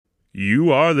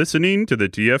You are listening to the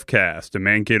TF Cast, a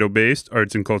Mankato-based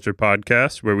arts and culture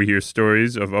podcast where we hear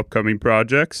stories of upcoming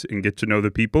projects and get to know the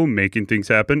people making things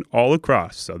happen all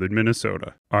across southern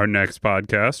Minnesota. Our next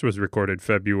podcast was recorded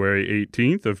February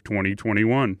 18th of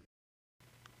 2021.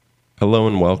 Hello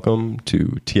and welcome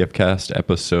to TF Cast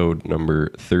episode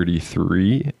number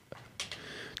 33.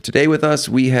 Today with us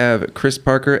we have Chris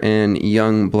Parker and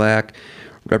young Blac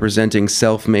representing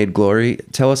Self-Made Glory.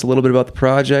 Tell us a little bit about the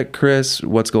project, Chris.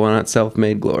 What's going on at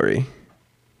Self-Made Glory?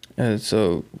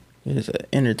 So it's an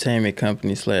entertainment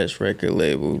company / record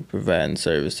label providing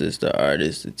services to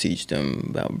artists to teach them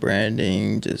about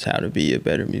branding, just how to be a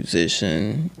better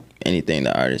musician, anything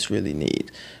the artists really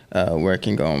need.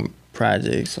 Working on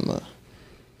projects. I'm going to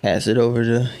pass it over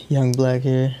to young Blac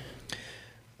here.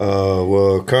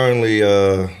 Well, currently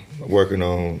working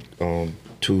on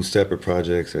two separate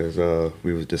projects as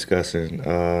we was discussing.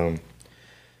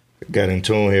 Got in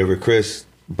tune here with Chris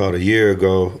about a year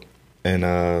ago,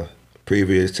 and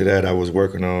previous to that I was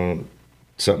working on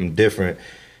something different,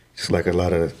 just like a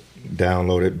lot of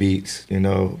downloaded beats, you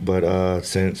know. But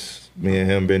since me and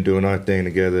him been doing our thing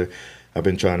together, I've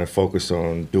been trying to focus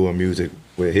on doing music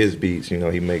with his beats. You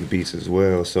know, he make beats as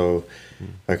well. So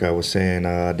like I was saying,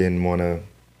 I didn't want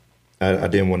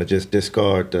to just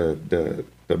discard the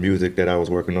music that I was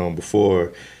working on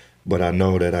before, but I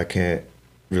know that I can't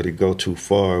really go too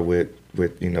far with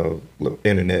you know,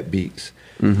 internet beats.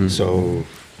 Mm-hmm. So,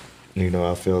 you know,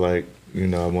 I feel like, you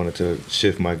know, I wanted to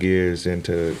shift my gears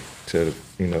into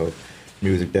you know,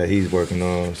 music that he's working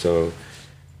on. So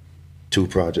two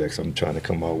projects I'm trying to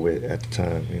come out with at the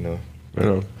time, you know. I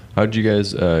don't know. How did you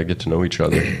guys get to know each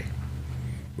other?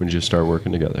 When did you start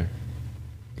working together?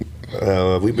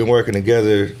 We've been working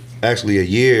together actually a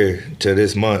year to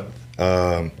this month.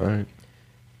 All right.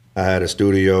 I had a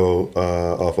studio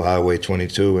off of Highway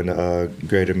 22 in the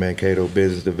Greater Mankato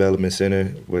Business Development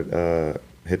Center with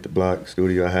Hit the Block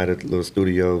studio. I had a little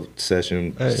studio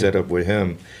session set up with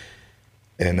him.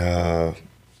 And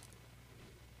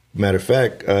matter of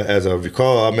fact, as I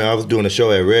recall, I mean, I was doing a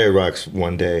show at Red Rocks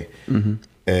one day, mm-hmm.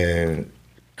 and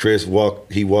Chris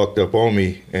walked up on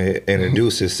me and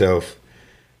introduced himself.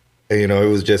 And, you know, it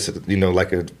was just, you know,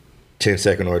 like a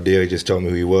 10-second ordeal. He just told me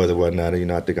who he was or whatnot. You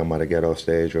know, I think I might have got off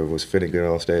stage or was finna get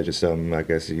off stage or something. I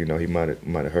guess, you know, he might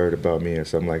have heard about me or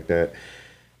something like that.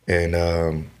 And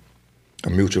a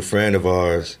mutual friend of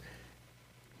ours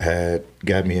had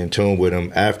got me in tune with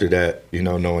him after that, you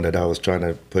know, knowing that I was trying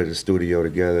to put a studio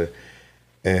together.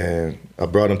 And I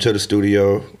brought him to the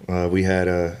studio. We had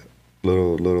a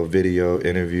little video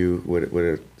interview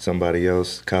with somebody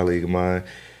else, colleague of mine.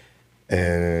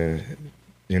 And,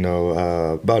 you know,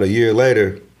 about a year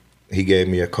later, he gave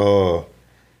me a call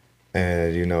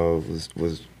and, you know,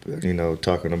 was you know,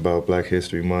 talking about Black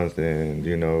History Month and,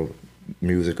 you know,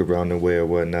 music around the way or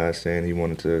whatnot, saying he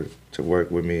wanted to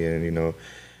work with me and, you know,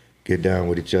 get down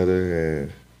with each other.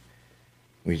 And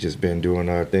we just been doing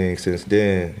our thing since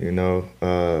then, you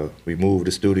know. We moved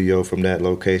the studio from that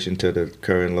location to the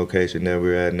current location that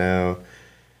we're at now.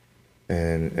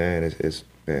 And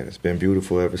it's been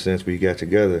beautiful ever since we got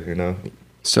together, you know.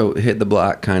 So Hit the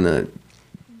Block kind of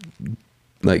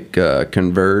like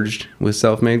converged with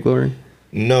Self-Made Glory?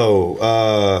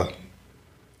 No.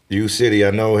 U-City,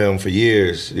 I know him for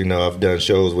years. You know, I've done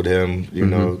shows with him, you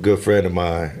know, good friend of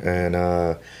mine. And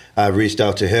I reached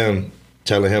out to him,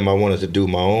 telling him I wanted to do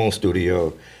my own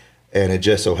studio. And it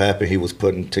just so happened he was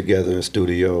putting together a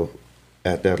studio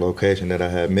at that location that I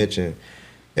had mentioned.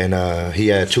 And he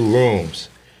had 2 rooms.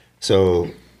 So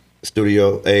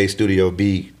Studio A, Studio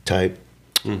B type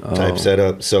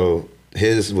setup. So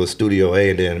his was Studio A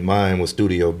and then mine was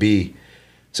Studio B.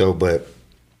 So, but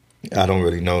I don't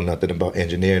really know nothing about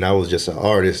engineering. I was just an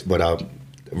artist, but I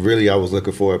was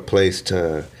looking for a place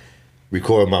to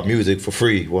record my music for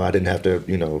free where I didn't have to,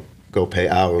 you know, go pay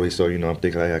hourly. So, you know, I'm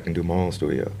thinking I can do my own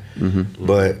studio. Mm-hmm.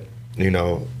 But, you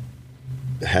know,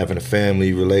 having a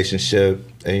family relationship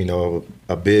and, you know,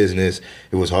 a business,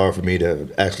 it was hard for me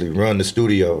to actually run the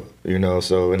studio, you know.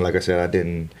 So, and like I said, I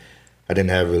didn't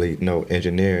have really no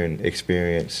engineering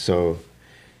experience. So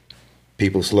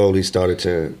people slowly started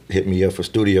to hit me up for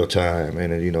studio time,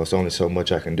 and, you know, it's only so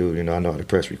much I can do. You know, I know how to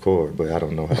press record, but I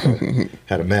don't know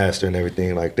how to master and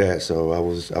everything like that. So I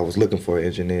was looking for an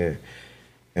engineer,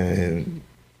 and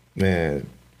man,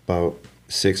 about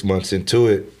 6 months into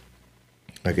it,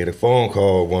 I get a phone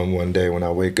call one day when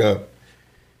I wake up.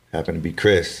 Happened to be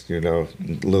Chris, you know,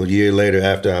 a little year later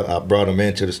after I brought him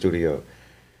into the studio.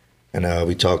 And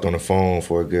we talked on the phone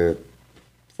for a good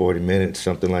 40 minutes,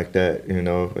 something like that, you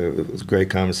know. It was a great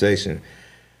conversation.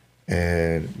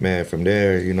 And man, from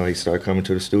there, you know, he started coming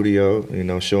to the studio, you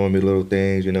know, showing me little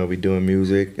things, you know, we doing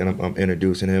music, and I'm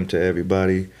introducing him to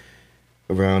everybody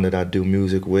around that I do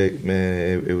music with.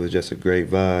 Man, it was just a great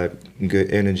vibe,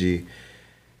 good energy.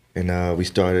 And we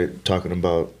started talking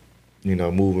about, you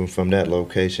know, moving from that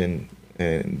location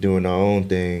and doing our own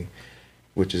thing,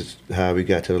 which is how we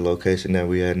got to the location that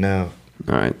we at now.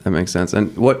 All right, that makes sense.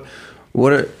 And what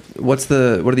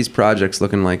are these projects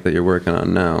looking like that you're working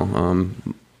on now?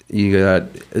 You got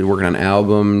working on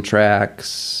album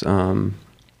tracks.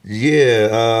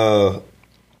 Yeah,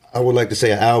 I would like to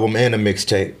say an album and a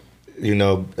mixtape. You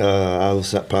know, I would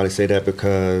probably say that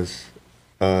because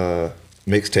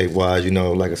mixtape wise, you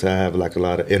know, like I said, I have like a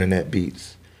lot of internet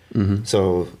beats. Mm-hmm.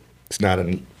 So it's not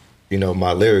you know,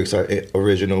 my lyrics are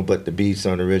original, but the beats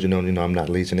aren't original. You know, I'm not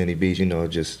leasing any beats. You know,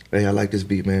 just, hey, I like this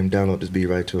beat, man. Download this beat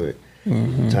right to it,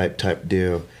 type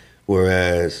deal.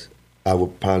 Whereas I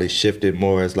would probably shift it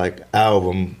more as like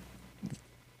album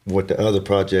with the other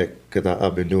project, because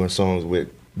I've been doing songs with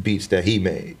beats that he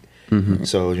made. Mm-hmm.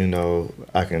 So, you know,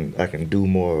 I can do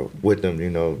more with them. You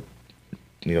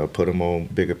know, put them on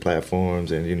bigger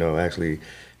platforms and, you know, actually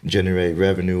generate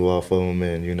revenue off of them,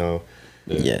 and, you know.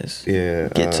 Yes. Yeah.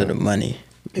 Get to the money.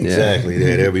 Exactly.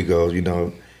 Yeah. There we go. You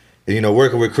know, and, you know,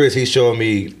 working with Chris, he showed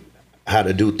me how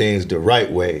to do things the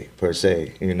right way, per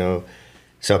se. You know,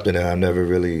 something that I never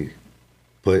really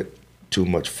put too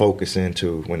much focus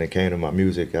into when it came to my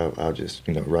music. I'll just,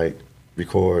 you know, write,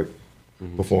 record,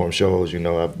 perform shows. You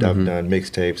know, I've done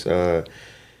mixtapes.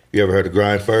 You ever heard of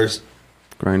Grind First?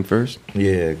 Grind First?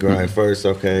 Yeah, Grind First.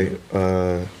 Okay.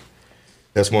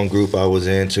 That's one group I was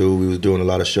into. We was doing a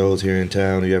lot of shows here in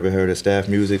town. You ever heard of Staff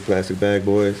Music, Plastic Bag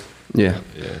Boys? Yeah.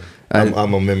 Yeah.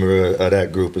 I'm a member of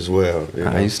that group as well. You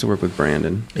know? I used to work with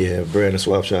Brandon. Yeah, Brandon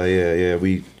Swapshot. Yeah.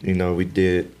 We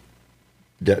did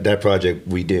that project.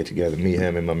 We did together. Me,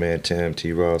 him, and my man Tim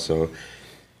T. Ross. So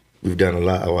we've done a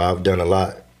lot. Well, I've done a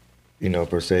lot. You know,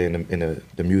 per se, in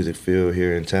the music field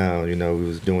here in town. You know, we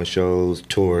was doing shows,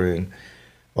 touring,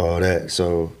 all that.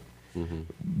 So.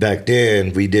 Back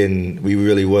then, we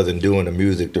really wasn't doing the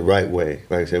music the right way.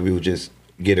 Like I said, we were just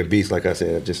getting beats, like I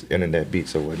said, just internet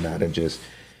beats or whatnot, and just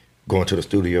going to the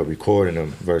studio recording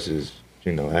them versus,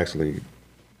 you know, actually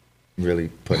really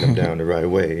putting them down the right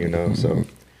way, you know. So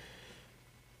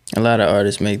a lot of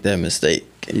artists make that mistake.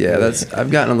 Yeah, I've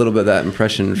gotten a little bit of that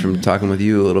impression from talking with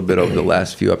you a little bit over the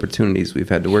last few opportunities we've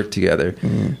had to work together.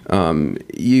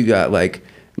 You got like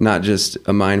not just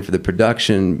a mind for the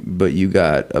production, but you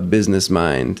got a business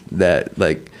mind that,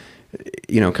 like,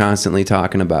 you know, constantly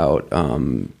talking about,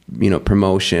 you know,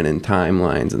 promotion and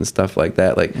timelines and stuff like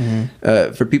that. Like,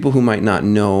 for people who might not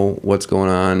know what's going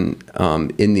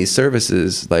on in these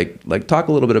services, like talk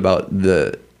a little bit about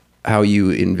how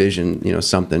you envision, you know,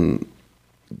 something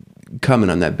coming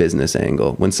on that business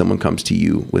angle when someone comes to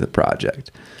you with a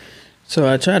project.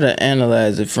 So I try to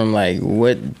analyze it from like,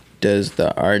 what does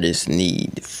the artist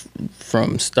need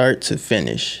from start to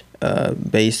finish,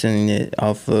 basing it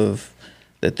off of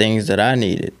the things that I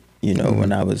needed. You know,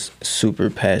 when I was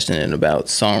super passionate about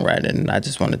songwriting, and I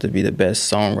just wanted to be the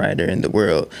best songwriter in the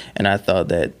world. And I thought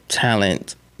that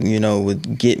talent, you know,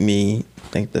 would get me, I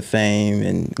think, the fame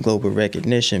and global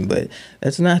recognition, but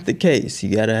that's not the case.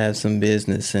 You got to have some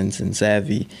business sense and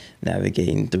savvy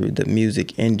navigating through the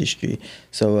music industry.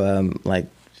 So, like,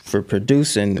 for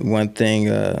producing, one thing,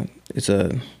 it's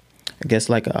I guess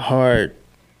like a hard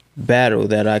battle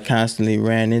that I constantly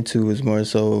ran into was more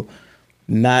so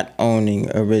not owning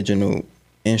original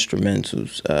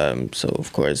instrumentals. So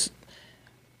of course,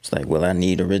 it's like, well, I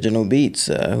need original beats.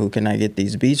 Who can I get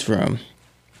these beats from?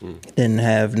 Didn't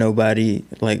have nobody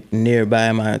like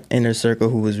nearby my inner circle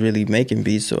who was really making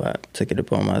beats, so I took it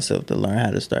upon myself to learn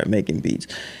how to start making beats.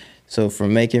 So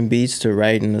from making beats to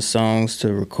writing the songs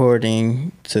to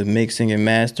recording to mixing and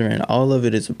mastering, all of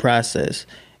it is a process.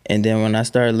 And then when I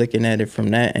started looking at it from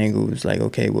that angle, it was like,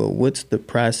 okay, well, what's the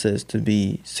process to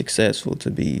be successful,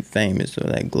 to be famous, or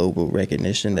that global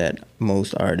recognition that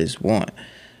most artists want?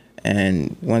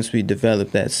 And once we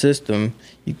develop that system,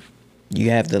 you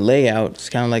have the layout. It's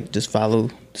kind of like just follow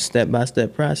the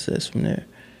step-by-step process from there.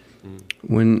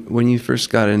 When you first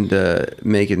got into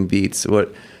making beats,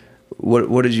 what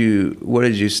did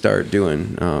you start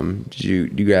doing? Did you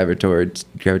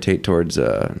gravitate towards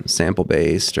sample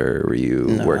based, or were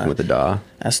you working with the DAW?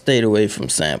 I stayed away from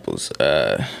samples.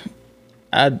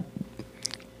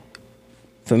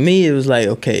 For me, it was like,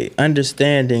 okay,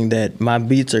 understanding that my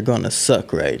beats are gonna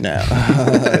suck right now.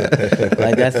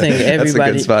 Like, I think everybody, that's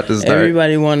a good spot to start.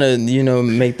 Everybody wanna, you know,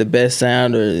 make the best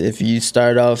sound, or if you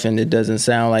start off and it doesn't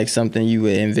sound like something you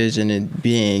would envision it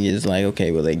being, it's like,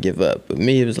 okay, well, they give up. But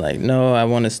me, it was like, no, I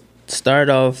want to start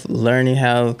off learning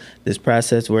how this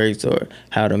process works or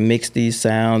how to mix these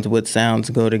sounds, what sounds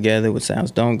go together, what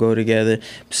sounds don't go together.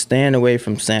 Staying away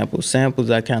from samples. Samples,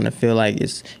 I kind of feel like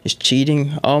it's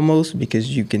cheating almost,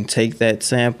 because you can take that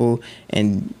sample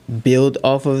and build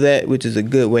off of that, which is a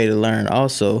good way to learn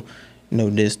also. No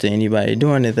diss to anybody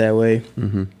doing it that way.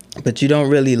 Mm-hmm. But you don't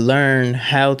really learn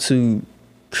how to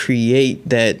create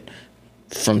that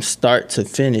from start to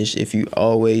finish if you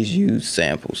always use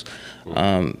samples.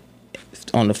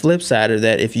 On the flip side of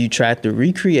that, if you try to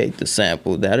recreate the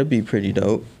sample, that'd be pretty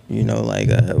dope. You know, like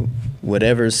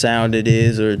whatever sound it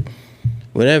is or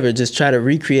whatever, just try to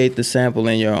recreate the sample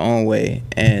in your own way,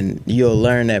 and you'll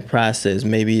learn that process.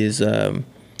 Maybe it's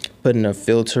putting a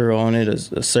filter on it,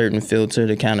 a certain filter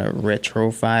to kind of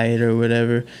retrofy it or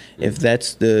whatever, if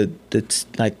that's the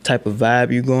like type of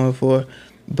vibe you're going for.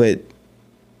 But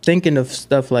thinking of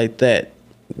stuff like that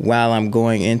while I'm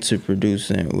going into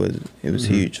producing was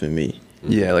huge for me.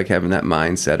 Yeah, like having that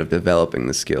mindset of developing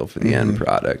the skill for the end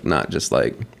product, not just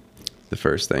like the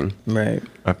first thing. Right.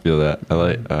 I feel that. I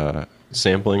like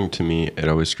sampling. To me, it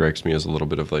always strikes me as a little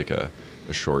bit of like a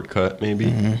shortcut,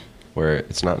 maybe, where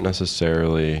it's not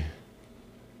necessarily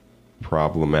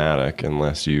problematic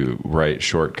unless you write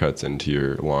shortcuts into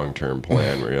your long-term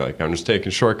plan where you're like, I'm just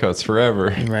taking shortcuts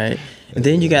forever. Right. And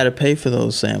then you got to pay for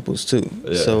those samples too.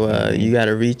 Yeah. So you got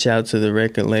to reach out to the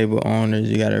record label owners.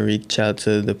 You got to reach out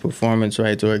to the performance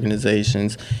rights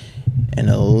organizations and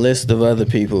a list of other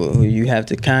people who you have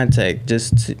to contact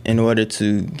in order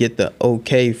to get the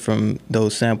okay from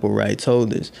those sample rights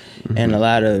holders. And a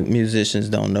lot of musicians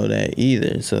don't know that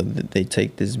either. So they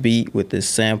take this beat with this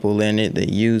sample in it, they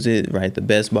use it, write the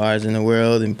best bars in the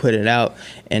world and put it out,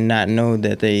 and not know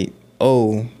that they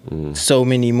owe so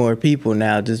many more people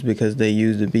now just because they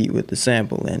use the beat with the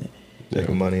sample in it.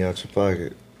 Taking money out your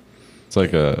pocket. It's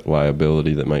like a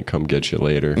liability that might come get you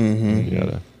later. You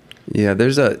gotta. Yeah,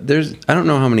 there's I don't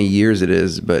know how many years it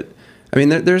is, but I mean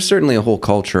there's certainly a whole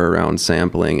culture around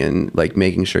sampling and like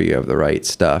making sure you have the right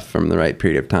stuff from the right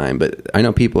period of time. But I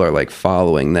know people are like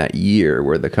following that year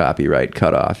where the copyright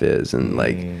cutoff is, and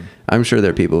like I'm sure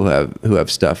there are people who have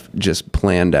stuff just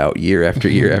planned out year after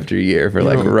year after year for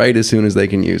like right as soon as they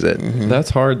can use it. That's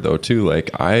hard though too.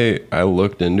 Like I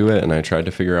looked into it and I tried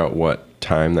to figure out what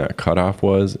time that cutoff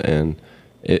was, and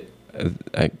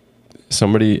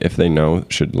somebody, if they know,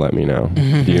 should let me know.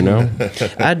 Do you know?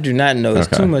 I do not know. It's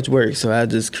too much work, so I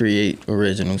just create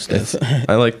original stuff.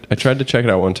 I tried to check it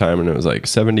out one time, and it was like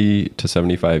 70 to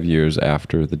 75 years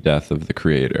after the death of the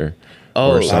creator.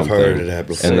 Oh, or something. I've heard of that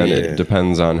before. And then it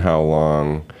depends on how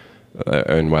long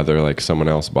and whether like someone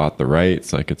else bought the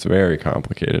rights. Like it's very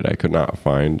complicated. I could not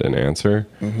find an answer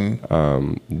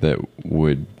that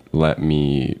would let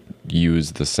me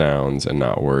use the sounds and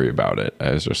not worry about it.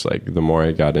 I was just like, the more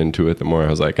I got into it, the more I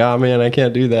was like, oh man, I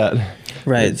can't do that.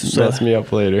 Right. So mess me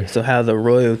up later. So how the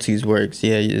royalties works,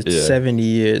 it's 70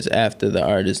 years after the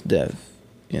artist's death.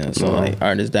 You know, so like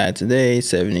artist died today,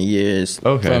 70 years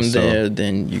from there,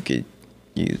 then you could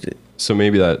use it. So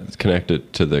maybe that's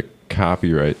connected to the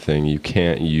copyright thing. You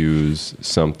can't use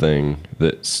something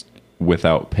that's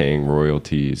without paying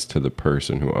royalties to the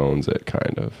person who owns it,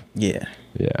 kind of. Yeah.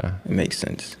 Yeah. It makes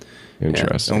sense.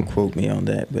 Interesting. Yeah, don't quote me on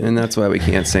that. But. And that's why we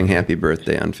can't sing happy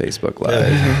birthday on Facebook Live.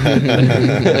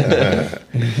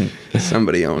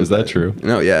 Somebody owns Is that true?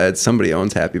 No, yeah, it's somebody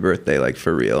owns happy birthday, like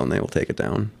for real, and they will take it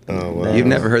down. Oh, wow. You've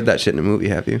never heard that shit in a movie,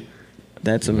 have you?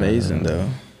 That's amazing, though.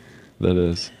 That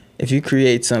is. If you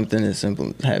create something as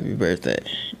simple as happy birthday,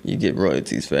 you get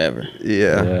royalties forever.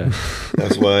 Yeah.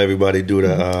 That's why everybody do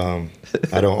the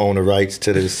I don't own the rights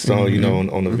to this song, you know,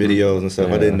 on the videos and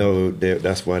stuff. I didn't know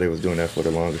that's why they was doing that for the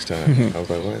longest time. I was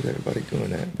like, why is everybody doing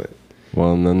that? But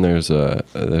well, and then there's I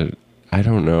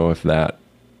don't know if that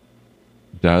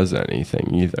does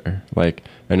anything either. Like,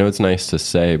 I know it's nice to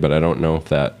say, but I don't know if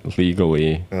that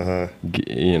legally,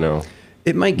 you know.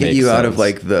 It might get you out of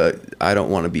like the I don't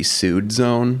want to be sued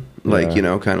zone. Like, you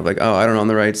know, kind of like, oh, I don't own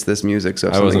the rights to this music, so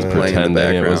if I wasn't something's playing in the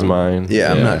pretending background, it was mine.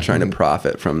 Yeah, I'm not trying to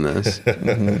profit from this.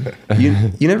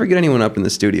 You never get anyone up in the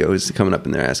studio who's coming up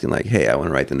in there asking like, hey, I want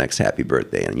to write the next happy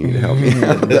birthday and you need to help me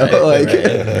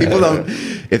out. People don't,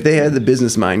 if they had the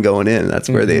business mind going in, that's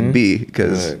where they'd be,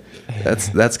 because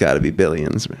that's got to be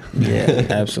billions. Yeah,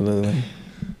 absolutely.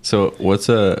 So what's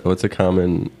a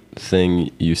common thing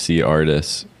you see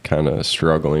artists kind of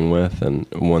struggling with, and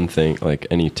one thing, like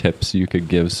any tips you could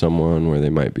give someone where they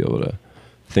might be able to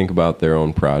think about their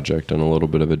own project in a little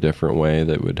bit of a different way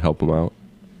that would help them out?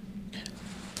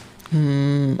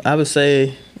 I would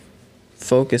say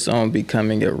focus on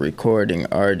becoming a recording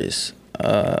artist.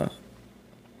 A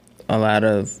lot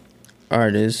of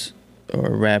artists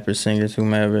or rappers, singers,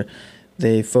 whomever,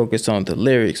 they focus on the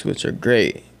lyrics, which are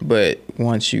great. But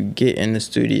once you get in the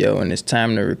studio and it's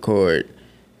time to record,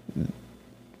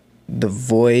 the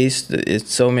voice,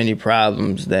 it's so many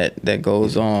problems that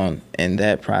goes on in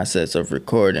that process of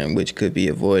recording, which could be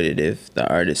avoided if the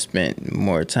artist spent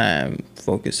more time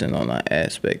focusing on that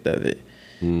aspect of it.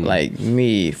 Like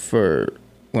me, for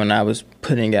when I was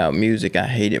putting out music, I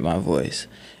hated my voice.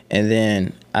 And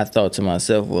then I thought to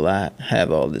myself, well, I have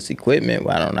all this equipment.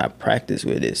 Why don't I practice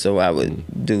with it? So I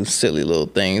would do silly little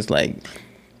things like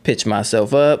pitch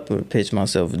myself up or pitch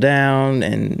myself down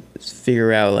and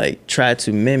figure out, like, try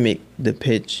to mimic the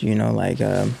pitch, you know, like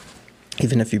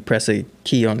even if you press a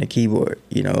key on the keyboard,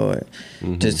 you know, or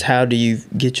just how do you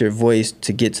get your voice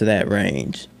to get to that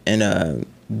range? And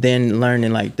then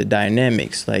learning, like, the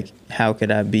dynamics, like how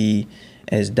could I be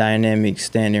as dynamic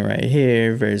standing right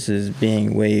here versus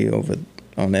being way over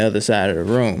on the other side of the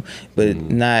room, but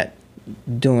not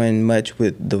doing much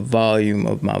with the volume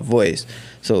of my voice.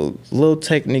 So little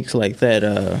techniques like that,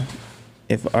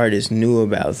 if artists knew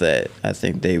about that, I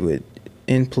think they would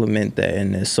implement that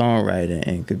in their songwriting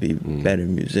and could be better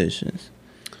musicians.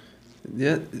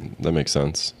 Yeah, That makes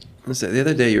sense. the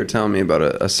other day you were telling me about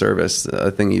a service,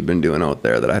 a thing you've been doing out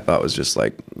there that I thought was just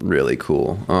like really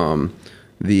cool.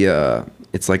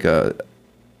 It's like a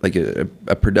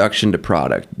production to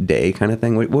product day kind of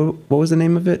thing. What was the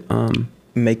name of it?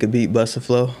 Make a beat, bust a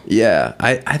flow. Yeah,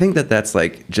 I think that's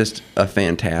like just a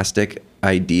fantastic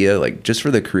idea, like just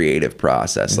for the creative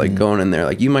process, like going in there,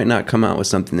 like you might not come out with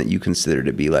something that you consider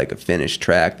to be like a finished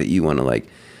track that you want to like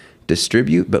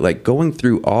distribute, but like going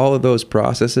through all of those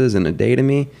processes in a day, to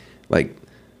me, like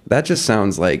that just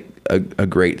sounds like a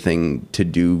great thing to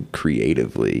do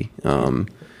creatively. Why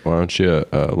don't you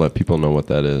let people know what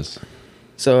that is?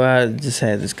 So I just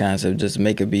had this concept, just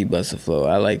make a beat, bust a flow.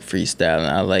 I like freestyling.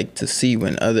 I like to see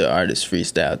when other artists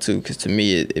freestyle too, because to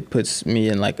me it puts me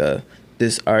in like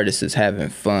this artist is having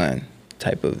fun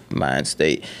type of mind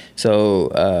state.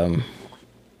 So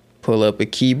pull up a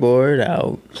keyboard,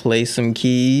 I'll play some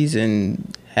keys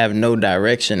and have no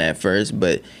direction at first,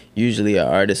 but usually an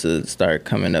artist will start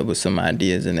coming up with some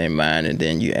ideas in their mind, and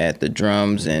then you add the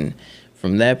drums, and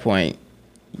from that point,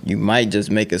 you might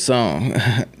just make a song.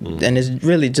 And it's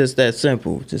really just that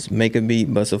simple. Just make a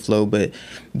beat, bust a flow, but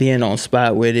being on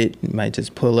spot with it, you might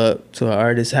just pull up to an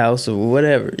artist's house or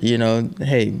whatever, you know,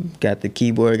 hey, got the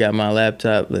keyboard, got my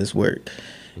laptop, let's work.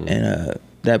 And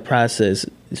that process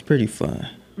is pretty fun.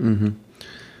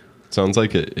 Sounds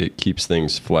like it keeps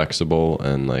things flexible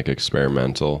and like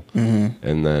experimental.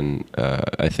 And then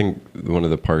I think one of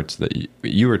the parts that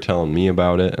you were telling me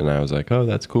about it, and I was like, oh,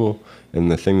 that's cool. And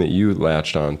the thing that you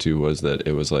latched onto was that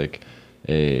it was like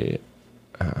it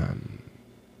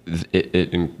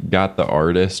got the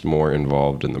artist more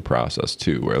involved in the process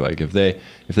too, where like if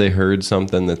they heard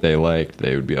something that they liked,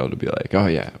 they would be able to be like, oh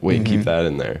yeah, wait, keep that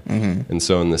in there. And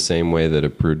so in the same way that a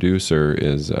producer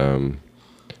is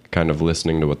kind of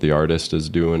listening to what the artist is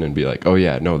doing and be like, oh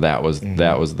yeah, no, that was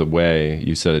the way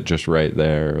you said it, just right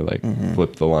there, or like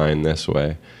flip the line this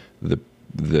way.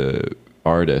 The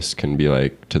artist can be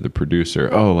like to the producer,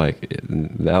 oh, like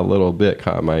that little bit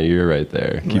caught my ear right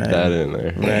there, keep that in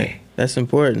there. Right, that's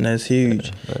important. That's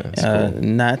huge. Cool.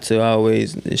 Not to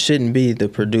always, it shouldn't be the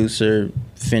producer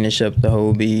finish up the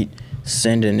whole beat,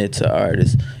 sending it to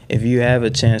artists. If you have a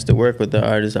chance to work with the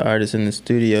artist in the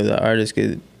studio, the artist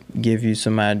could give you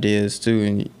some ideas too,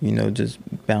 and you know, just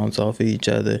bounce off of each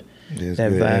other. There's that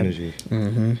good vibe.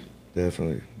 Energy.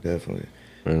 Definitely.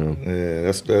 Yeah,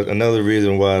 that's another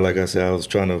reason why, like I said, I was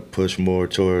trying to push more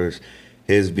towards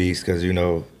his beats, because you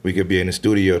know, we could be in the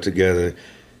studio together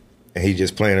and he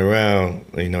just playing around,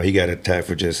 you know, he got a tap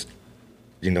for just,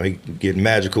 you know, he get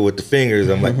magical with the fingers.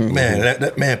 I'm like, man,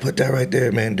 that man, put that right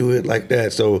there, man, do it like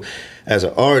that. So as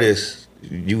an artist,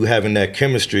 you having that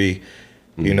chemistry,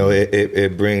 you know,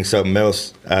 it brings something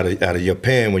else out of your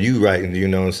pen when you writing, you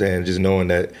know what I'm saying? Just knowing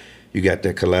that you got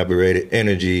that collaborated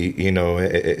energy, you know,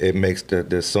 it makes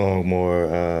the song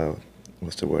more,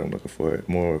 what's the word I'm looking for?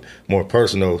 More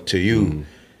personal to you,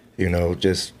 you know,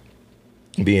 just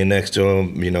being next to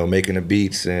him, you know, making the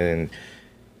beats, and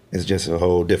it's just a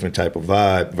whole different type of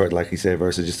vibe, like he said,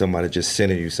 versus just somebody just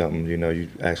sending you something, you know, you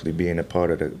actually being a part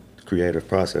of the creative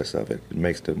process of it. It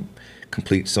makes the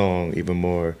complete song even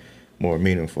more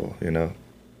meaningful, you know.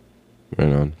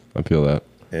 Right on. I feel that.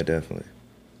 Yeah, definitely.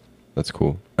 That's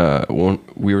cool.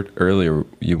 We were earlier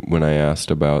when I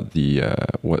asked about the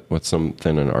what's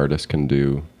something an artist can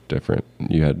do different.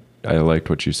 I liked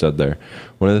what you said there.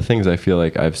 One of the things I feel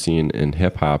like I've seen in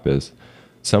hip hop is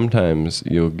sometimes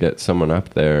you'll get someone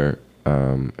up there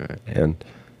and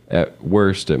at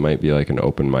worst, it might be like an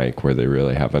open mic where they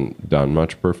really haven't done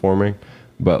much performing.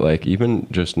 But like even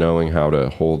just knowing how to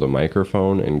hold a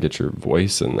microphone and get your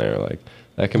voice in there, like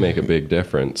that can make a big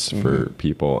difference for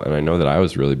people. And I know that I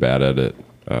was really bad at it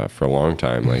for a long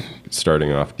time. Like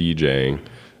starting off DJing,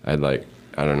 I'd like,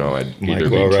 I don't know, I'd either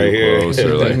be too close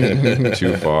or like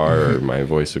too far, or my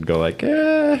voice would go like,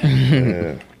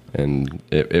 eh. And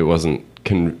it wasn't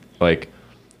like,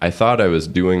 I thought I was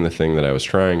doing the thing that I was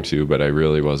trying to, but I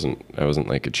really wasn't. I wasn't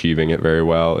like achieving it very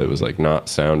well. It was like not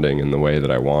sounding in the way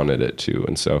that I wanted it to.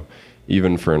 And so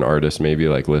even for an artist, maybe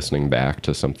like listening back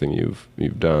to something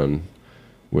you've done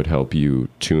would help you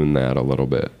tune that a little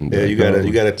bit. Yeah, you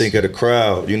gotta think of the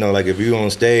crowd. You know, like if you're on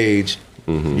stage,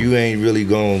 you ain't really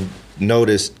gonna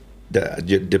notice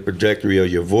the trajectory of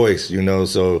your voice, you know.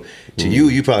 So to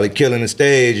you probably killing the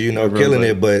stage, you know, killing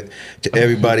it, but to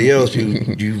everybody else,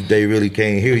 they really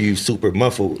can't hear you, super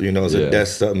muffled, you know. So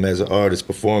that's something as an artist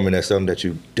performing, that's something that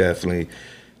you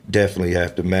definitely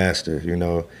have to master, you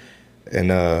know. And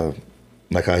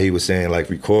like how he was saying, like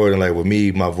recording, like with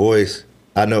me, my voice,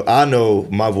 I know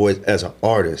my voice as an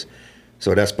artist,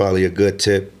 so that's probably a good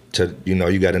tip to, you know,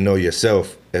 you got to know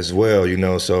yourself as well, you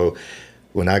know. So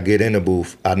when I get in the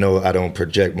booth, I know I don't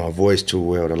project my voice too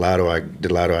well. The louder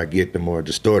I get, the more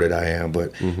distorted I am.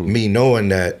 But me knowing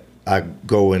that, I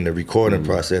go in the recording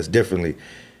process differently.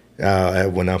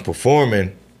 When I'm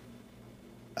performing,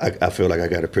 I feel like I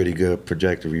got a pretty good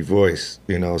projectory voice,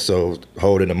 you know. So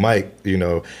holding the mic, you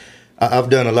know, I've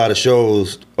done a lot of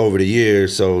shows over the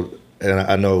years, so and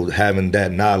I know having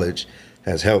that knowledge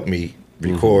has helped me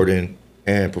recording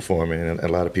and performing. And a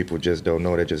lot of people just don't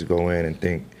know. They just go in and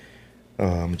think,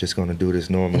 I'm just going to do this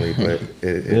normally, but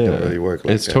it don't really work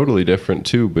like it's that. totally different,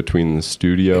 too, between the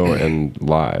studio and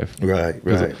live.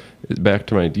 Right. Back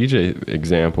to my DJ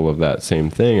example of that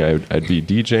same thing, I'd be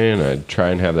DJing, I'd try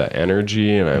and have that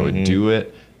energy, and I would do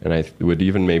it, and I would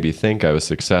even maybe think I was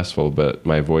successful, but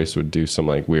my voice would do some,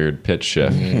 like, weird pitch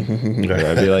shift. And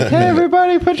I'd be like, hey,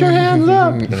 everybody, put your hands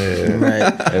up!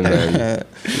 And then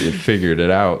it figured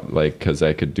it out, like, because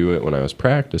I could do it when I was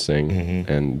practicing,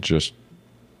 and just...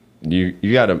 You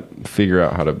got to figure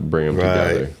out how to bring them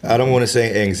together. I don't want to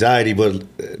say anxiety, but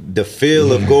the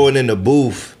feel of going in the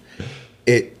booth,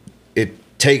 it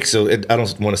takes I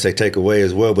don't want to say take away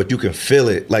as well, but you can feel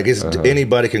it. Like it's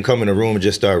anybody can come in the room and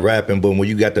just start rapping, but when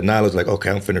you got the knowledge, like,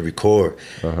 okay, I'm finna record,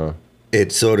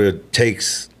 it sort of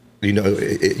takes, you know,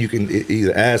 it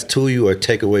either adds to you or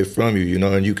take away from you, you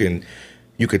know, and you can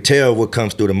tell what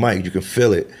comes through the mic. You can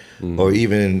feel it. Or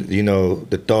even, you know,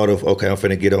 the thought of, okay, I'm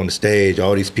finna get on the stage,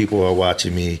 all these people are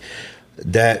watching me,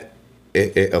 that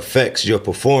it affects your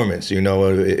performance, you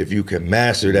know. If you can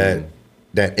master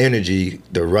that energy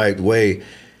the right way,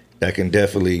 that can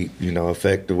definitely, you know,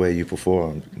 affect the way you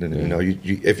perform. You know,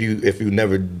 if you've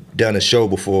never done a show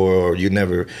before, or you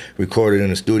never recorded in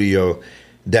a studio,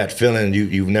 that feeling,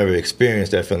 you've never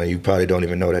experienced that feeling, you probably don't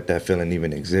even know that feeling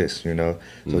even exists, you know.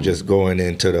 So just going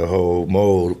into the whole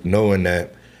mode, knowing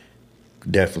that,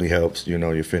 definitely helps, you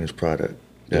know, your finished product.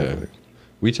 Definitely.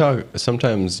 We talk,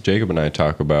 sometimes Jacob and I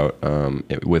talk about,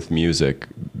 with music,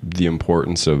 the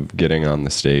importance of getting on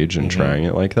the stage and trying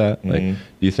it like that. Like, do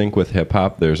you think with hip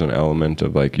hop, there's an element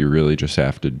of like, you really just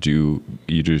have to do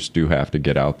have to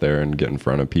get out there and get in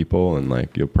front of people, and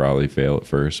like, you'll probably fail at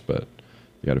first, but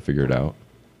you got to figure it out?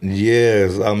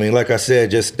 Yes. I mean, like I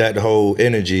said, just that whole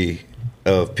energy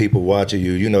of people watching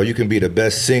you, you know, you can be the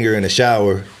best singer in the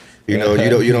shower, you know,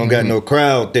 you don't got no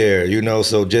crowd there, you know,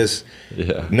 so just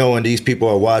knowing these people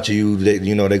are watching you,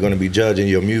 you know, they're going to be judging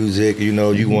your music, you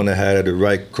know, you want to have the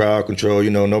right crowd control, you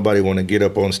know, nobody want to get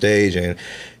up on stage and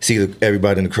see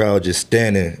everybody in the crowd just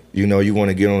standing, you know, you want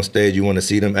to get on stage, you want to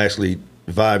see them actually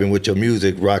vibing with your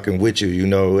music, rocking with you, you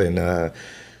know, and a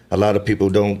lot of people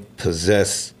don't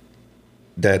possess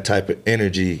that type of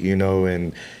energy, you know,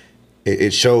 and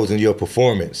it shows in your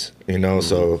performance, you know,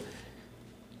 so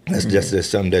that's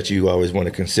just something that you always want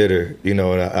to consider, you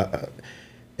know. And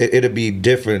it'll be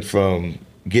different from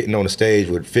getting on the stage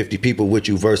with 50 people with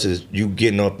you versus you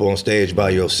getting up on stage by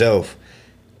yourself,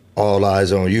 all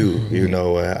eyes on you, you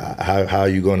know. How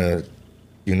you gonna,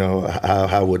 you know,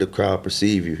 how would the crowd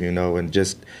perceive you, you know, and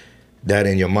just that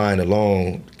in your mind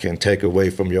alone can take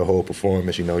away from your whole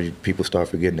performance, you know. People start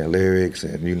forgetting their lyrics,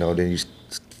 and, you know, then you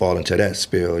fall into that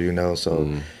spill, you know,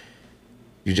 so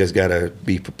you just gotta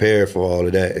be prepared for all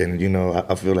of that. And, you know,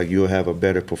 I feel like you'll have a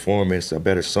better performance, a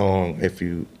better song if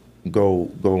you go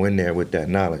in there with that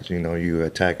knowledge, you know. You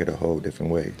attack it a whole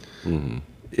different way.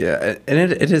 Yeah, and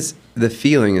it is, the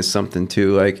feeling is something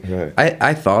too. Like Right.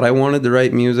 I thought I wanted to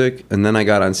write music, and then I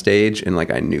got on stage and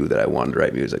like I knew that I wanted to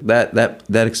write music.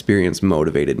 That experience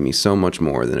motivated me so much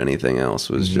more than anything else.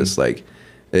 Was just like,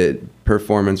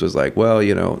 performance was like, well,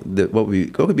 you know,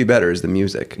 what could be better is the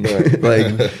music. Right.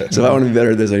 Like, so if I want to be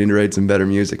better at this, I need to write some better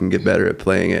music and get better at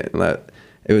playing it. And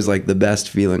it was like the best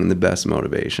feeling and the best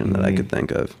motivation that I could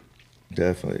think of.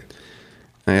 Definitely.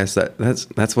 I guess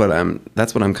that's what I'm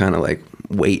kind of like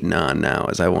waiting on now.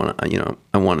 Is I want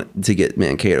to get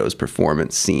Mankato's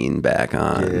performance scene back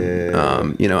on.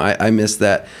 Yeah. You know, I miss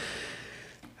that.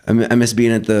 I miss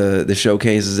being at the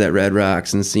showcases at Red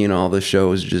Rocks and seeing all the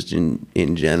shows just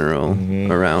in general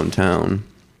around town.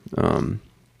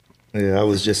 Yeah, I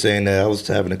was just saying that. I was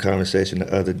having a conversation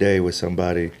the other day with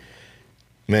somebody.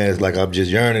 Man, it's like I'm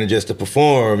just yearning just to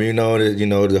perform. You know,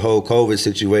 the whole COVID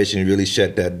situation really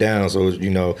shut that down. So, you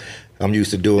know, I'm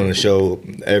used to doing a show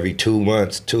every 2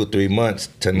 months, 2 or 3 months,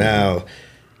 to now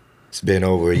it's been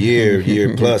over a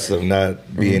year plus of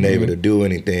not being able to do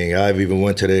anything. I've even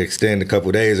went to the extent a couple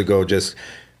of days ago, just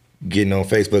getting on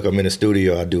Facebook. I'm in the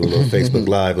studio. I do a little Facebook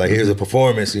Live. Like, here's a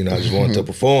performance. You know, I just want to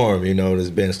perform. You know, it's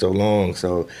been so long.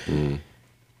 So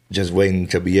just waiting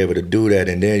to be able to do that.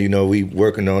 And then, you know, we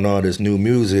working on all this new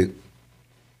music,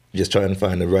 just trying to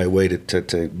find the right way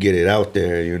to get it out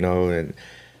there, you know, and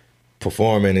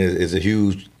performing is a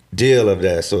huge deal of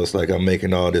that. So it's like I'm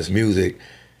making all this music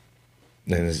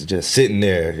and it's just sitting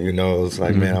there, you know. It's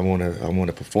like, man, I want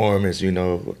a performance, you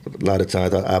know. A lot of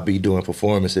times I'll be doing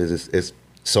performances. It's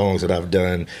songs that I've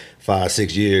done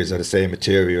 5-6 years of the same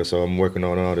material. So I'm working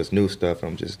on all this new stuff.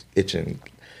 I'm just itching.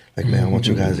 Like, man, I want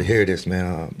you guys to hear this,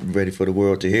 man. I'm ready for the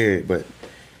world to hear it, but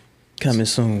Coming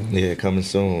soon. yeah, coming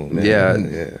soon. Man.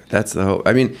 Yeah, that's the hope.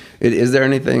 I mean, is there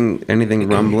anything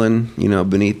rumbling, you know,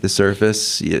 beneath the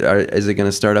surface? Is it going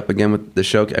to start up again with the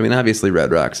show? I mean, obviously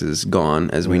Red Rocks is gone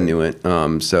as we knew it.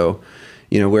 So,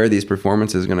 you know, where are these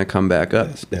performances going to come back up?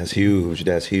 That's huge.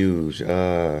 That's huge.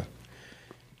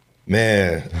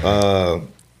 Man,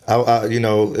 I, you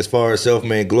know, as far as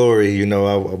self-made glory, you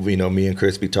know, me and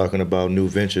Chris be talking about new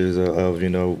ventures of you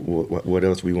know, what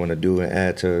else we want to do and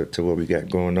add to what we got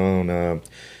going on.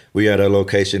 We at a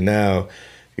location now,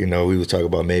 you know, we was talking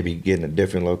about maybe getting a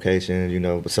different location, you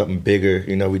know, but something bigger.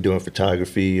 You know, we doing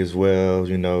photography as well.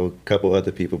 You know, a couple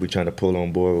other people we trying to pull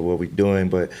on board with what we doing.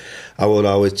 But I would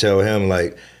always tell him,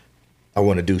 like, I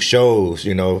want to do shows,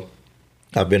 you know.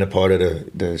 I've been a part of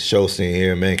the show scene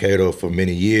here in Mankato for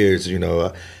many years, you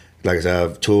know. Like I said,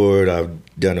 I've toured,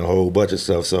 I've done a whole bunch of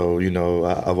stuff. So, you know,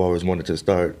 I've always wanted to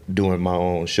start doing my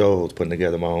own shows, putting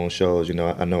together my own shows. You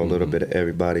know, I know a little bit of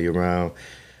everybody around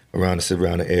the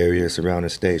surrounding area, surrounding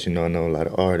states. You know, I know a lot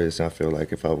of artists. I feel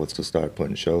like if I was to start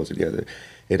putting shows together,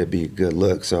 it'd be a good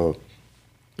look. So,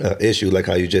 issue, like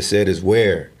how you just said, is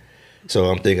where. So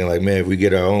I'm thinking, like, man, if we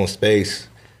get our own space,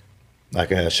 I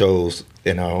can have shows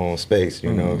in our own space,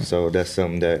 you know. So that's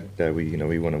something that we, you know,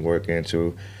 we want to work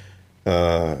into.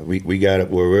 We got it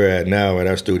where we're at now at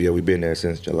our studio. We've been there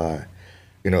since July,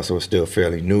 you know, so it's still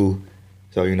fairly new.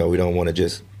 So, you know, we don't want to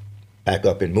just pack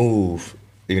up and move,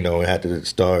 you know, and have to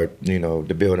start, you know,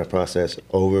 the building process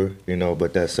over, you know,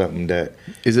 but that's something that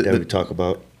we talk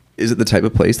about. Is it the type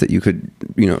of place that you could,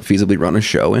 you know, feasibly run a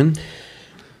show in?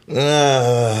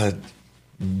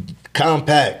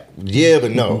 Compact, yeah,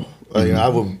 but no. You know, I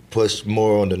would push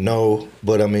more on the no,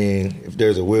 but I mean, if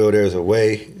there's a will, there's a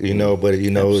way, you know. But you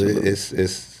know,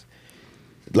 it's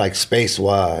like space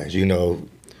wise, you know,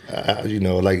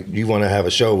 like you want to have a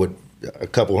show with a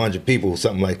couple hundred people,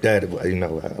 something like that. You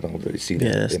know, I don't really see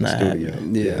that in the studio.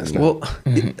 Yeah, well,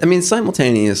 I mean,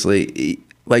 simultaneously,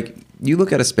 like you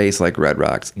look at a space like Red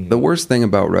Rocks. The worst thing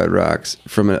about Red Rocks,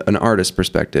 from an artist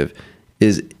perspective,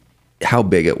 is how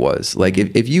big it was. Like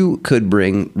if you could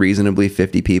bring reasonably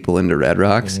 50 people into Red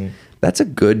Rocks, that's a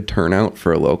good turnout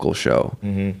for a local show.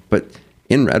 But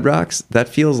in Red Rocks, that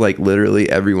feels like literally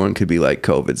everyone could be like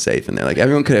COVID safe in there. Like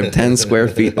everyone could have 10 square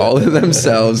feet all to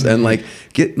themselves and like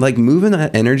get like moving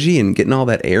that energy and getting all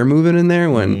that air moving in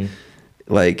there when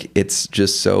like it's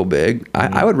just so big.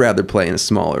 I would rather play in a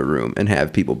smaller room and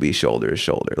have people be shoulder to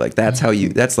shoulder. Like that's how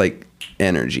that's like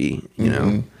energy, you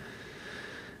know?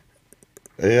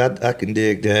 Yeah, I can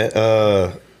dig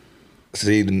that.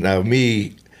 See, now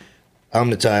me, I'm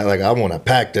the type, like, I want to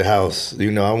pack the house. You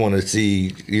know, I want to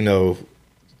see, you know,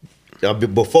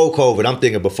 before COVID, I'm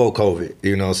thinking before COVID,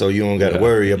 you know, so you don't got to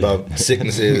worry about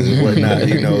sicknesses and whatnot,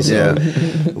 you know. So,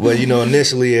 but, you know,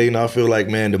 initially, you know, I feel like,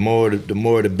 man, the more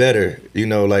the better. You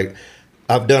know, like,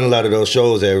 I've done a lot of those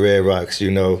shows at Red Rocks, you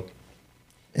know,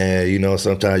 and, you know,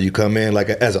 sometimes you come in, like,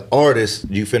 as an artist,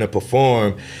 you finna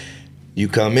perform, you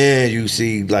come in, you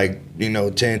see like,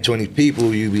 10, 20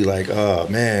 people, you be like, oh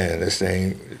man, this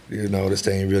ain't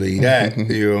really that.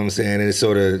 You know what I'm saying? And it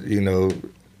sort of,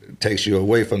 takes you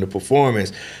away from the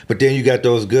performance. But then you got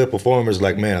those good performers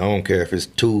like, man, I don't care if it's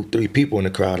 2, 3 people in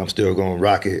the crowd, I'm still gonna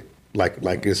rock it like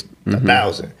it's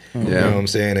 1,000. You know what I'm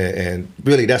saying? And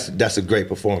really that's a great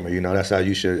performer. That's how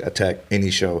you should attack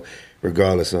any show,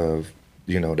 regardless of,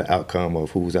 the outcome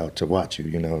of who's out to watch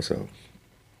you, so.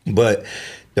 But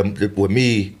with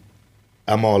me,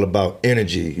 I'm all about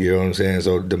energy, you know what I'm saying?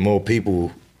 So the more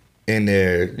people in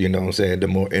there, you know what I'm saying, the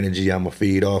more energy I'm gonna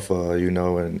feed off of,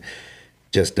 and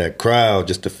just that crowd,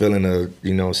 just the feeling of,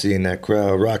 seeing that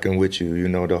crowd rocking with you,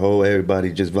 the whole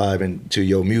everybody just vibing to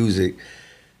your music.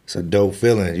 It's a dope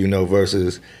feeling,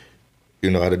 versus,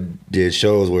 I did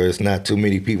shows where it's not too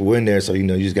many people in there, so, you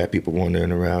just got people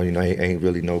wandering around, ain't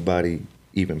really nobody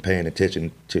even paying attention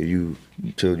to you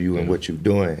and what you're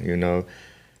doing,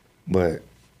 But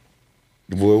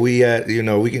where we at,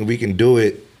 we can do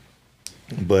it,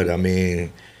 but I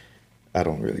mean, I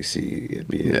don't really see it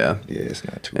being. Yeah, it's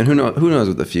not too. And who knows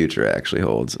what the future actually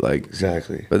holds? Like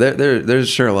exactly. But there's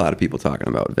sure a lot of people talking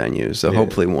about venues, so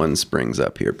hopefully one springs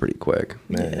up here pretty quick.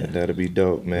 Man, that'll be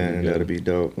dope, man. That'll be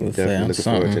dope. We'll definitely looking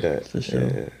forward to that. For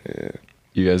sure. Yeah.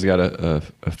 You guys got a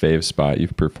fave spot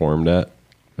you've performed at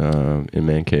in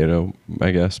Mankato,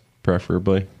 I guess,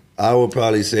 preferably? I would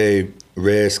probably say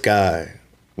Red Sky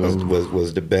was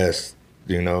the best,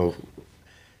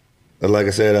 Like I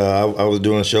said, I was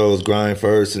doing shows, Grind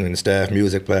First, and then Staff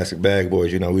Music, Plastic Bag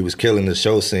Boys. We was killing the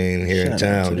show scene here in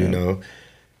town,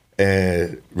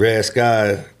 And Red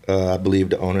Sky, I believe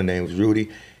the owner name was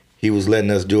Rudy. He was letting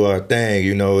us do our thing,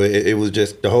 It was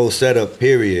just the whole setup,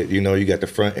 period. You got the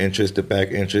front entrance, the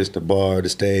back entrance, the bar, the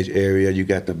stage area. You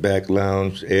got the back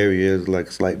lounge areas,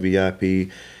 like slight VIP.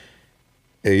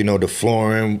 And, the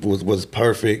flooring was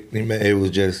perfect. It was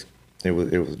just... It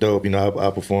was dope. I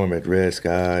performed at Red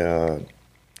Sky,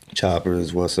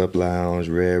 Choppers, What's Up Lounge,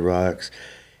 Red Rocks,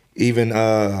 even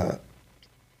above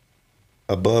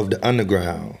the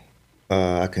Underground.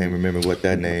 I can't remember what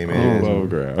that name is. Below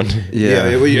ground.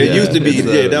 It used to be.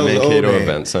 That was the Mankato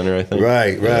Event Center, I think.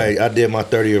 Right. I did my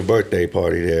 30th birthday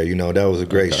party there. That was a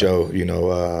great show.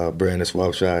 Brandon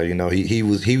Swapshire.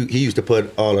 He used to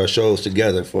put all our shows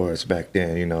together for us back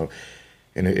then.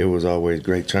 And it was always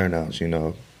great turnouts.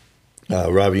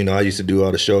 Robert, I used to do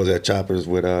all the shows at Choppers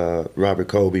with Robert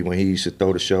Colby when he used to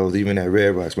throw the shows. Even at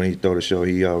Red Rocks, when he throw the show,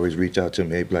 he always reach out to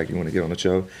me, hey, Blac, you want to get on the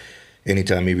show?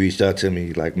 Anytime he reached out to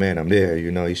me, like, man, I'm there.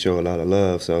 He showed a lot of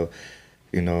love. So,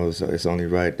 it's only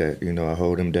right that, I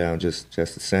hold him down just the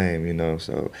same,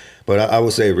 So, but I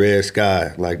would say Red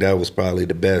Sky, like, that was probably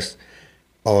the best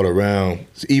all around.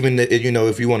 Even,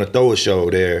 if you want to throw a show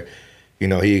there,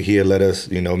 he'll let us,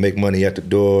 make money at the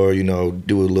door,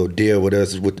 do a little deal with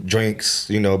us with the drinks,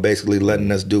 basically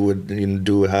letting us do it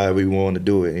however we want to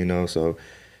do it, So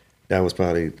that was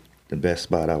probably the best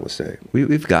spot, I would say.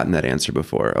 We've gotten that answer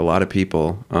before. A lot of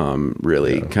people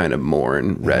really kind of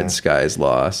mourn Red Sky's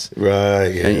loss. Right.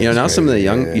 Yeah, and now some of the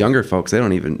younger folks, they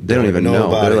don't even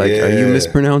know. They're like, are you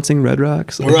mispronouncing Red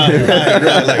Rocks? Right.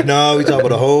 Like, no, we talking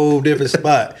about a whole different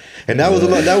spot. And that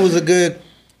was a good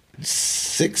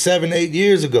 6, 7, 8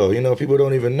 years ago. People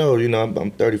don't even know.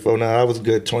 I'm 34 now. I was a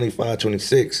good 25,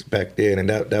 26 back then, and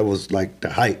that was like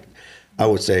the height, I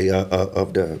would say,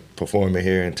 of the performer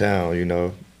here in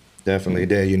town. Definitely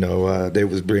there. They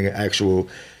was bringing actual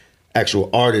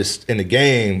artists in the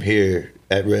game here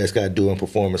at Red Sky doing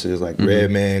performances like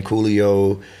Redman,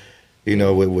 Coolio.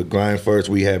 With Grind First,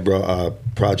 we had brought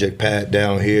Project Pat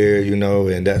down here.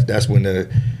 And that's when the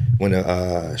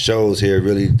shows here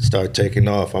really start taking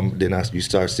off. You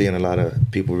start seeing a lot of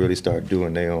people really start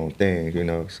doing their own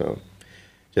thing, So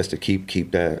just to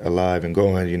keep that alive and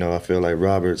going, I feel like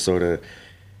Robert sort of,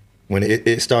 when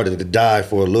it started to die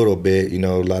for a little bit, a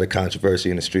lot of controversy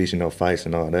in the streets, fights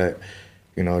and all that,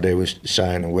 they was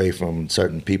shying away from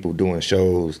certain people doing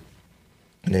shows.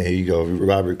 And then here you go,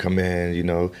 Robert come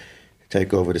in,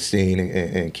 take over the scene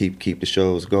and keep the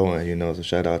shows going, So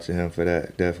shout out to him for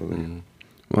that, definitely. Mm-hmm.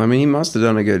 Well, I mean, he must have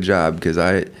done a good job because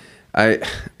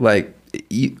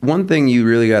one thing you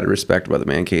really got to respect about the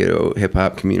Mankato hip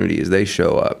hop community is they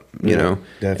show up,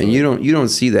 definitely. And you don't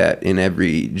see that in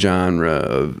every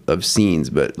genre of scenes.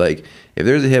 But like, if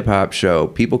there's a hip hop show,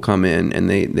 people come in and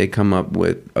they come up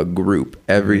with a group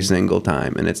every single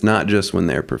time, and it's not just when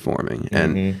they're performing.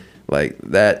 And like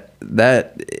that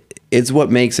it's what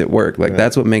makes it work. Like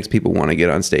that's what makes people want to get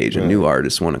on stage, and new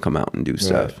artists want to come out and do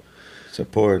stuff. It's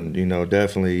important,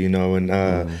 definitely,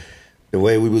 and the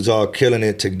way we was all killing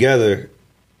it together,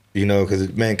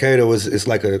 because Mankato it's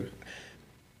like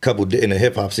in the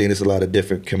hip hop scene, it's a lot of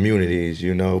different communities,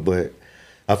 you know. But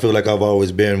I feel like I've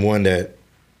always been one that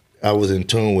I was in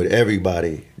tune with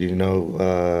everybody, you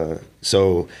know.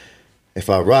 So if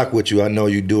I rock with you, I know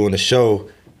you doing the show.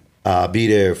 I'll be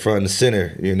there front and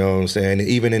center, you know what I'm saying?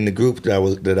 Even in the group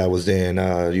that I was in,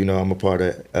 you know, I'm a part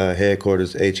of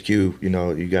Headquarters HQ, you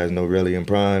know, you guys know Relly and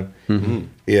Prime. Mm-hmm.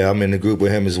 Yeah, I'm in the group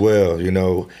with him as well, you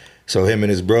know. So him and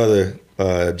his brother,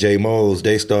 Jay Moles,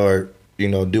 they start, you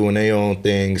know, doing their own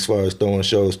thing as far as throwing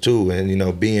shows too. And, you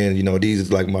know, being, you know, these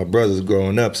is like my brothers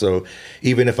growing up. So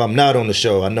even if I'm not on the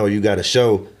show, I know you got a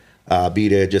show, I'll be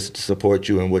there just to support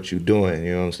you and what you're doing,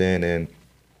 you know what I'm saying? And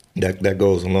that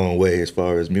goes a long way as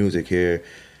far as music here.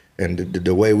 And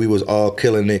the way we was all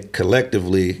killing it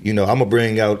collectively, you know, I'm going to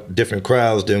bring out different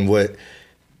crowds than what,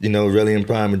 you know, Relly and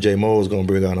Prime and J Mo is going to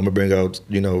bring out. I'm going to bring out,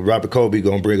 you know, Robert Kobe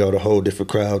going to bring out a whole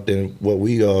different crowd than what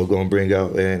we all going to bring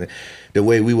out. And the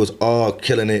way we was all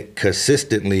killing it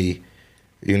consistently,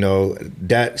 you know,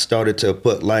 that started to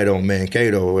put light on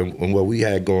Mankato and what we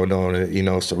had going on. And, you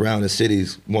know, surrounding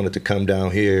cities wanted to come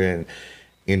down here and,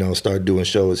 you know, start doing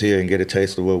shows here and get a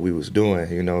taste of what we was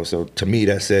doing, you know. So to me,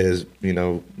 that says, you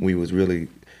know, we was really,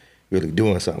 really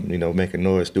doing something, you know, making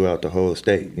noise throughout the whole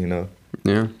state, you know.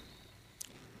 Yeah.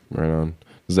 Right on.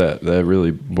 'Cause that really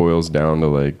boils down to,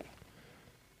 like,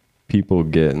 people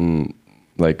getting,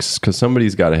 like, because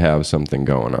somebody's got to have something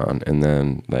going on, and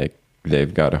then, like,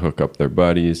 they've got to hook up their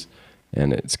buddies,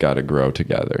 and it's got to grow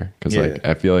together. Because, like,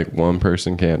 I feel like one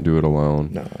person can't do it alone.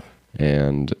 No.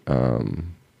 And,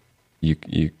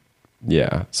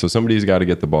 so somebody's got to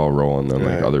get the ball rolling, then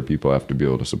like other people have to be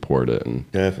able to support it, and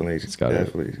definitely it's got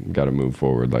to move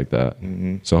forward like that.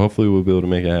 Mm-hmm. So hopefully we'll be able to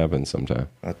make it happen sometime.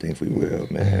 I think we will,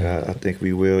 man. I think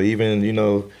we will. Even, you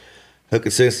know,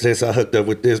 since I hooked up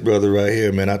with this brother right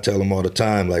here, man, I tell him all the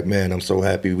time, like, man, I'm so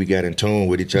happy we got in tune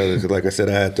with each other. 'Cause like I said,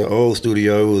 I had the old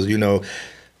studio. It was, you know,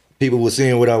 people were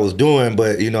seeing what I was doing,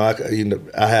 but, you know,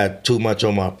 I had too much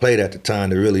on my plate at the time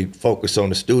to really focus on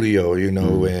the studio, you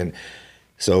know, and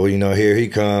so, you know, here he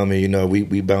come, and, you know,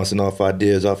 we bouncing off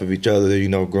ideas off of each other, you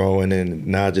know, growing, and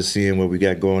now just seeing what we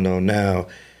got going on now,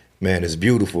 man, it's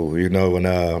beautiful, you know, and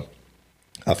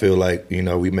I feel like, you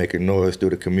know, we making noise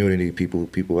through the community.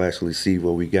 People actually see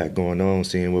what we got going on,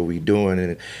 seeing what we doing,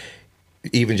 and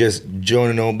even just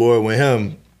joining on board with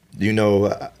him, you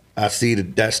know, I see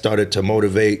that started to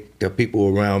motivate the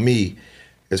people around me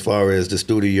as far as the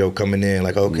studio coming in.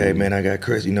 Like, okay, man, I got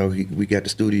Chris, you know, we got the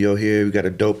studio here. We got a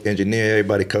dope engineer.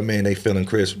 Everybody come in, they feeling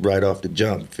Chris right off the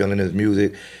jump, feeling his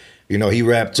music. You know, he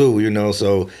rap too, you know,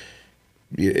 so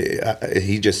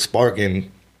he just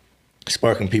sparking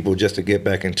people just to get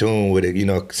back in tune with it. You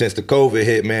know, since the COVID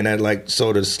hit, man, that like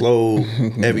sort of slowed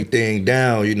everything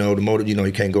down. You know, you know,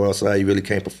 you can't go outside, you really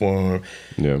can't perform.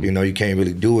 Yeah. You know, you can't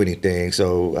really do anything.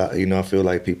 So, you know, I feel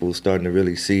like people starting to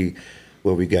really see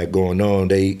what we got going on.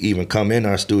 They even come in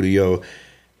our studio,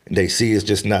 they see it's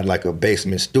just not like a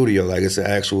basement studio, like it's an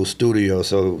actual studio.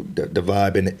 So the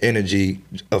vibe and the energy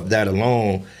of that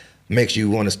alone makes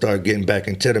you want to start getting back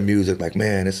into the music. Like,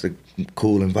 man, it's a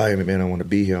cool environment, man. I want to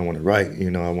be here. I want to write, you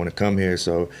know, I want to come here.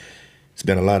 So it's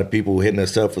been a lot of people hitting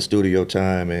us up for studio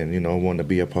time and, you know, wanting to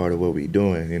be a part of what we're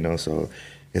doing, you know. So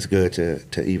it's good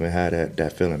to even have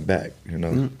that feeling back, you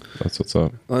know. That's what's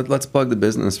up. Let's plug the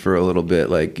business for a little bit.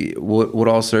 Like, what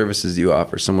all services do you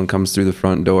offer? Someone comes through the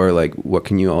front door, like, what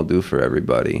can you all do for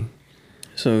everybody?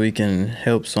 So we can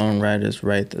help songwriters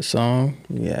write the song.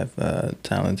 We have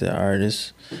talented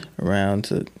artists around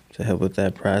to help with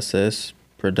that process,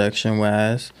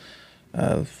 production-wise,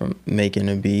 from making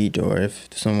a beat, or if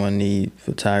someone need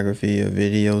photography or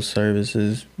video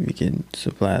services, we can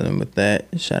supply them with that.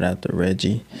 Shout out to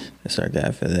Reggie. That's our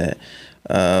guy for that.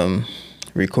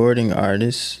 Recording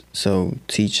artists, so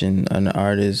teaching an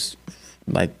artist,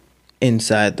 like,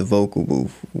 inside the vocal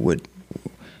booth, what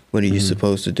are you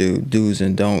supposed to do, do's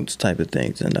and don'ts type of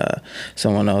things. And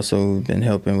someone also been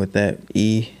helping with that,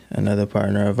 another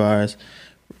partner of ours,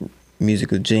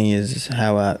 musical genius is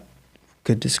how I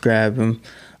could describe him.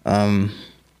 So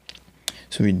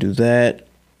we do that.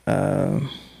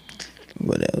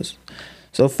 What else?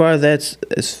 So far,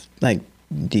 it's like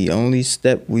the only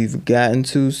step we've gotten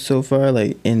to so far,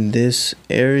 like in this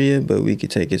area, but we could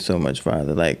take it so much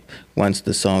farther. Like once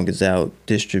the song is out,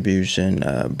 distribution,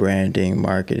 branding,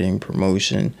 marketing,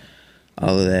 promotion,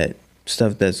 all of that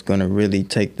stuff that's gonna really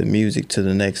take the music to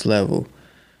the next level.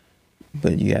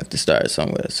 But you have to start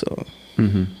somewhere. So,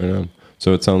 Right on.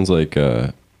 So it sounds like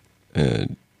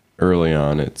early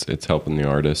on, it's helping the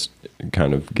artist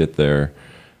kind of get their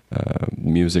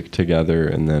music together,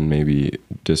 and then maybe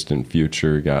distant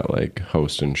future got like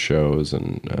hosting shows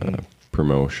and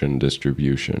promotion,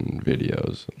 distribution,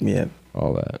 videos, Yeah.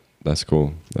 all that. That's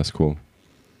cool.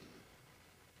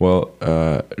 Well,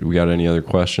 we got any other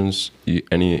questions?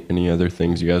 Any other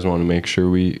things you guys want to make sure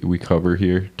we cover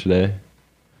here today?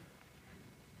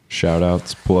 Shout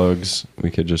outs, plugs. We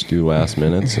could just do last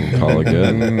minutes and call it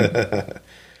good.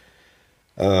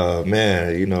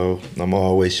 Man, you know, I'm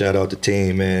always shout out the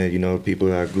team, man. You know,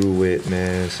 people I grew with,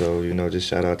 man. So, you know, just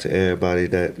shout out to everybody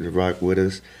that rock with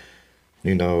us.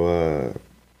 You know,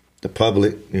 the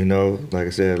public, you know, like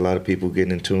I said, a lot of people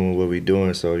getting in tune with what we're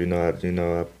doing. So, I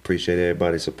appreciate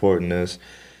everybody supporting us,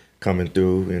 coming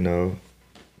through, you know.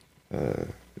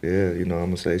 I'm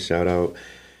going to say shout out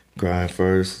Grind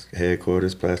First,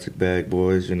 Headquarters, Plastic Bag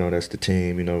Boys. You know, that's the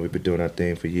team. You know, we've been doing our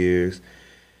thing for years.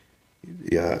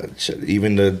 Yeah,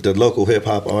 even the local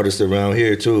hip-hop artists around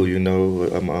here, too, you know.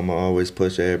 I'm always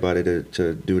push everybody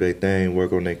to do their thing,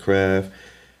 work on their craft.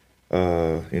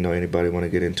 Anybody want to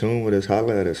get in tune with us,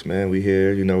 holla at us, man. We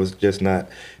here. You know, it's just not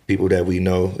people that we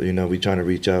know. You know, we trying to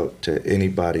reach out to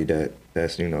anybody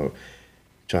that's, you know,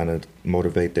 trying to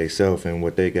motivate themselves and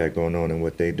what they got going on and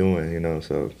what they doing, you know.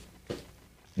 So,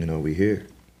 you know, we here.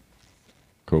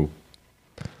 Cool.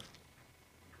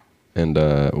 And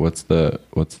what's the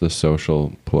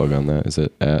social plug on that? Is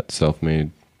it at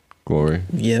Self-Made Glory?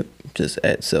 Yep, just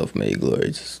at Self-Made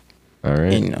Glory. Just all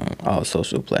right. You know, all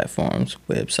social platforms,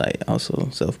 website, also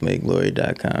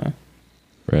selfmadeglory.com.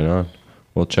 Right on.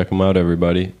 Well, check them out,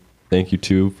 everybody. Thank you,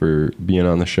 too, for being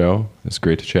on the show. It's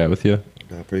great to chat with you.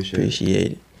 I appreciate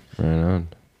it. Right on.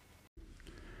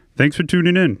 Thanks for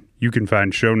tuning in. You can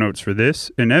find show notes for this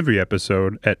and every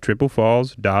episode at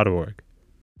triplefalls.org.